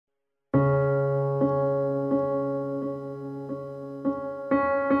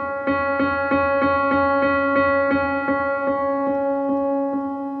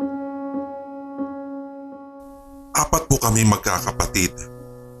kaming magkakapatid.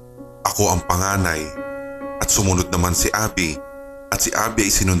 Ako ang panganay at sumunod naman si Abby at si Abby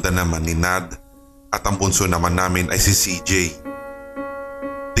ay sinundan naman ni Nad at ang bunso naman namin ay si CJ.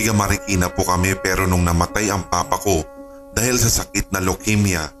 Tiga Marikina po kami pero nung namatay ang papa ko dahil sa sakit na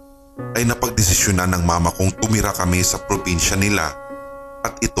leukemia ay napagdesisyonan ng mama kong tumira kami sa probinsya nila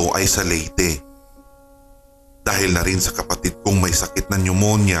at ito ay sa Leyte. Dahil na rin sa kapatid kong may sakit na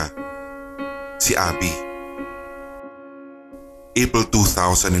pneumonia, si Abby. April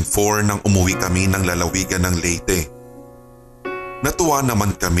 2004 nang umuwi kami ng lalawigan ng Leyte. Natuwa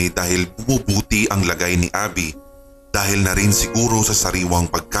naman kami dahil bumubuti ang lagay ni Abby dahil na rin siguro sa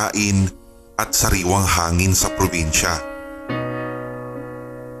sariwang pagkain at sariwang hangin sa probinsya.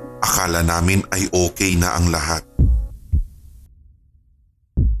 Akala namin ay okay na ang lahat.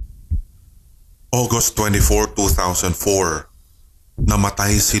 August 24, 2004,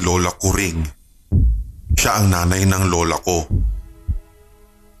 namatay si Lola Kuring. Siya ang nanay ng lola ko.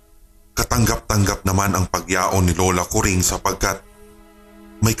 Katanggap-tanggap naman ang pagyaon ni Lola Kuring sapagkat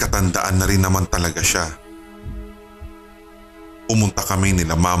may katandaan na rin naman talaga siya. Pumunta kami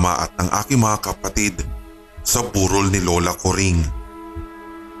nila mama at ang aking mga kapatid sa burol ni Lola Kuring.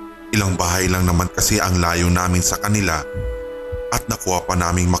 Ilang bahay lang naman kasi ang layo namin sa kanila at nakuha pa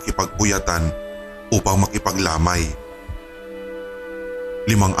naming makipagpuyatan upang makipaglamay.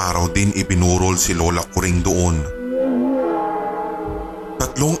 5 araw din ibinurol si Lola Kuring doon.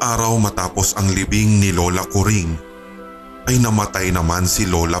 3 araw matapos ang libing ni Lola Kuring ay namatay naman si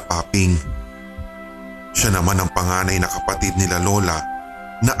Lola Paping. Siya naman ang panganay na kapatid nila Lola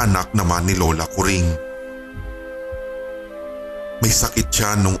na anak naman ni Lola Kuring. May sakit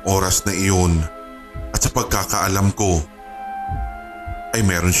siya nung oras na iyon at sa pagkakaalam ko ay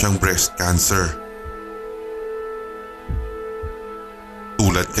meron siyang breast cancer.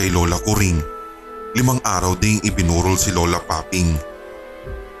 Tulad kay Lola Kuring, 5 araw ding ibinurol si Lola Paping.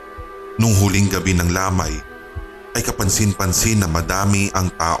 Nung huling gabi ng lamay ay kapansin-pansin na madami ang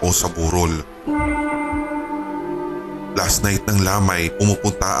tao sa burol. Last night ng lamay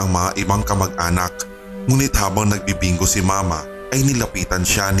pumupunta ang mga ibang kamag-anak, ngunit habang nagbibingo si mama ay nilapitan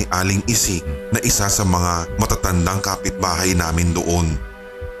siya ni Aling Ising na isa sa mga matatandang kapitbahay namin doon.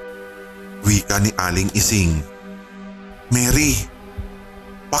 Wika ni Aling Ising, "Mary,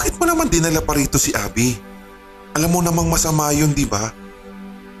 bakit mo naman dinala pa rito si Abby? Alam mo namang masama yun, di ba?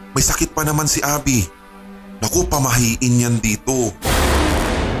 May sakit pa naman si Abby. Naku, pamahiin yan dito."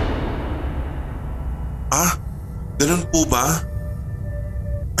 "Ah, ganun po ba?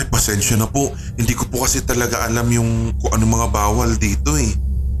 Ay, pasensya na po. Hindi ko po kasi talaga alam yung kung ano mga bawal dito eh.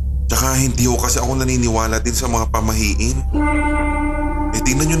 Tsaka hindi ko kasi ako naniniwala din sa mga pamahiin. Eh,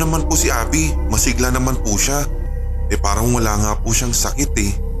 tingnan nyo naman po si Abby. Masigla naman po siya. Eh, parang wala nga po siyang sakit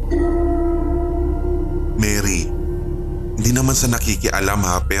eh." "Mary, hindi naman sa nakikialam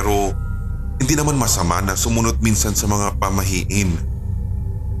ha, pero hindi naman masama na sumunod minsan sa mga pamahiin.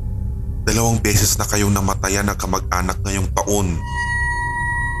 2 beses na kayong namatayan ng kamag-anak ngayong taon.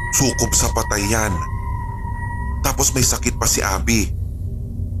 Sukob sa patay yan. Tapos may sakit pa si Abby.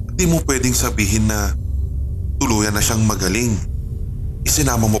 Di mo pwedeng sabihin na tuluyan na siyang magaling.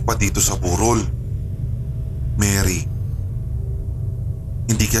 Isinama mo pa dito sa burol. Mary,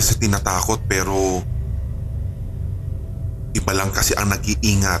 hindi kasi tinatakot pero iba lang kasi ang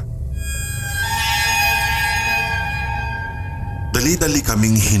nag-iingat." Dali-dali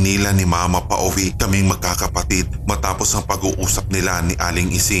kaming hinila ni mama pauwi kaming magkakapatid matapos ang pag-uusap nila ni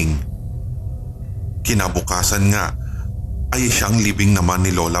Aling Ising. Kinabukasan nga ay siyang libing naman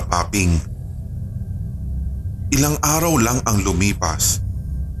ni Lola Paping. Ilang araw lang ang lumipas,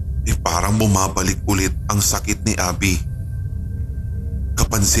 parang bumabalik ulit ang sakit ni Abby.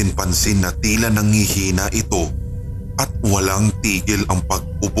 Kapansin-pansin na tila nangihina ito at walang tigil ang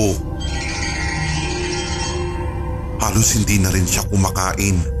pag-ubo. Halos hindi na rin siya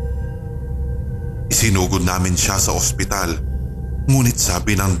kumakain. Isinugod namin siya sa ospital, ngunit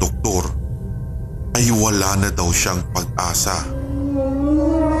sabi ng doktor ay wala na daw siyang pag-asa.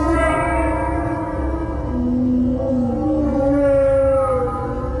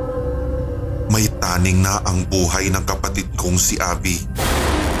 May taning na ang buhay ng kapatid kong si Abby.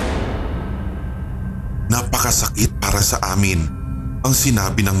 Napakasakit para sa amin ang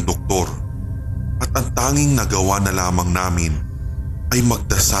sinabi ng doktor. At ang tanging nagawa na lamang namin ay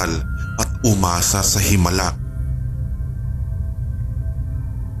magdasal at umasa sa himala.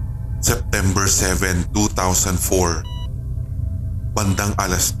 September 7, 2004, bandang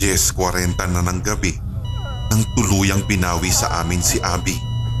alas 10:40 na ng gabi nang tuluyang binawi sa amin si Abby.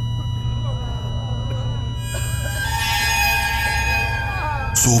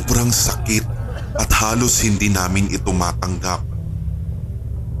 Sobrang sakit at halos hindi namin ito matanggap.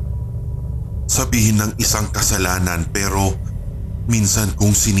 Sabihin ng isang kasalanan pero minsan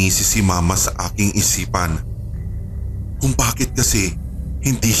kong sinisi si mama sa aking isipan kung bakit kasi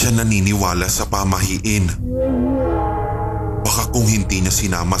hindi siya naniniwala sa pamahiin. Baka kung hindi niya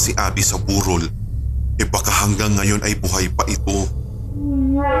sinama si Abby sa burol, baka hanggang ngayon ay buhay pa ito.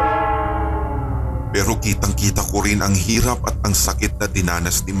 Pero kitang-kita ko rin ang hirap at ang sakit na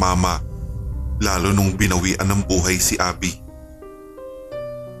dinanas ni mama, lalo nung binawian ng buhay si Abby.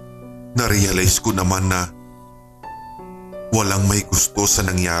 Narealize ko naman na walang may gusto sa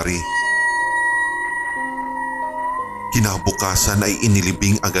nangyari. Kinabukasan ay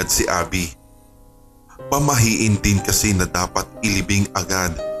inilibing agad si Abby. Pamahiin din kasi na dapat ilibing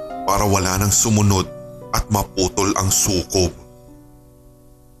agad para wala nang sumunod at maputol ang sukob.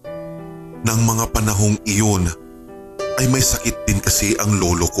 Nang mga panahong iyon ay may sakit din kasi ang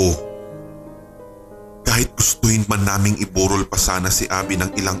lolo ko. Kahit gustuhin man naming iburol pa sana si Abby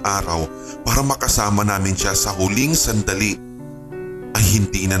ng ilang araw para makasama namin siya sa huling sandali, ay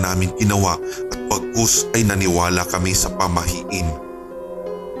hindi na namin ginawa at bagkus ay naniwala kami sa pamahiin.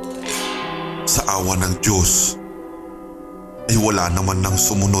 Sa awa ng Diyos ay wala naman nang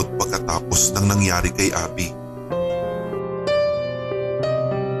sumunod pagkatapos ng nangyari kay Abby.